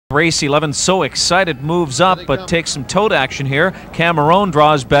Race 11, So Excited, moves up but takes some tote action here. Cameron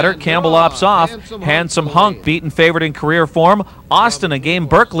draws better. Campbell opts off. Handsome Hunk, beaten favorite in career form. Austin, a game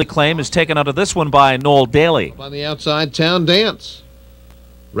Berkeley claim, is taken out of this one by Noel Daly. On the outside, Town Dance.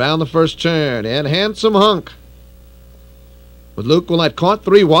 Round the first turn, and Handsome Hunk. With Luke Willett caught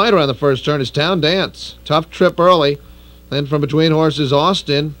 3 wide around the first turn is Town Dance. Tough trip early. Then from between horses,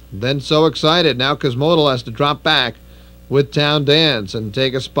 Austin. Then So Excited. Now Cosmodal has to drop back with Town Dance and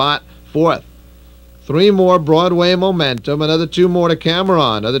take a spot 4th. 3 more Broadway Momentum, another 2 more to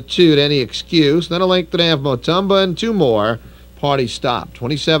Cameron, another 2 to Any Excuse, then a length and a half Motumba, and 2 more Party Stop.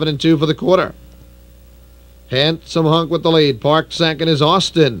 27-2 for the quarter. Handsome Hunk with the lead. Parked second is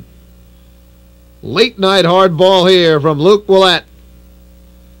Austin. Late night hard ball here from Luke Willett.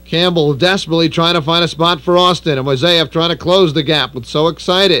 Campbell desperately trying to find a spot for Austin, and Moiseyev trying to close the gap with So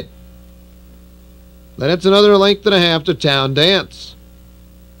Excited. Then it's another length and a half to Town Dance.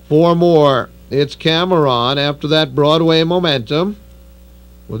 4 more. It's Cameron after that Broadway Momentum.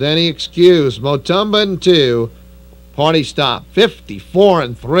 With Any Excuse, Motumba and 2. Party Stop.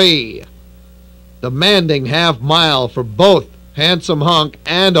 54-3. Demanding half mile for both Handsome Hunk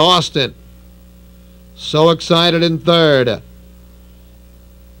and Austin. So Excited in third.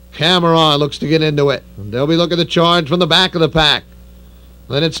 Cameron looks to get into it. And they'll be looking to charge from the back of the pack.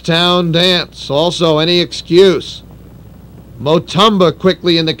 Then it's Town Dance. Also Any Excuse. Motumba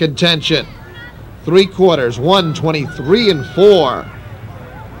quickly in the contention. 3 quarters, 1:23-4.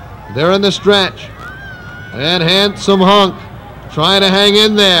 They're in the stretch. And Handsome Hunk trying to hang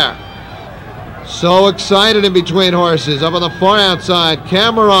in there. So Excited in between horses. Up on the far outside,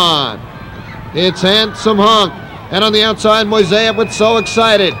 Cameron. It's Handsome Hunk. And on the outside, Moiseyev with So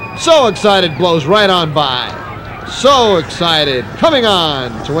Excited. So Excited blows right on by. So Excited coming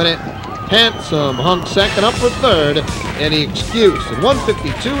on to win it. Handsome Hunk second, up for third. Any Excuse at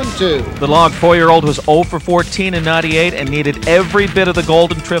 152-2. The log 4-year-old was 0 for 14 in 98 and needed every bit of the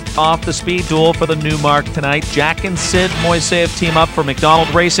golden trip off the speed duel for the new mark tonight. Jack and Sid Moiseyev team up for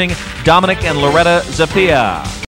McDonald Racing. Dominic and Loretta Zapia.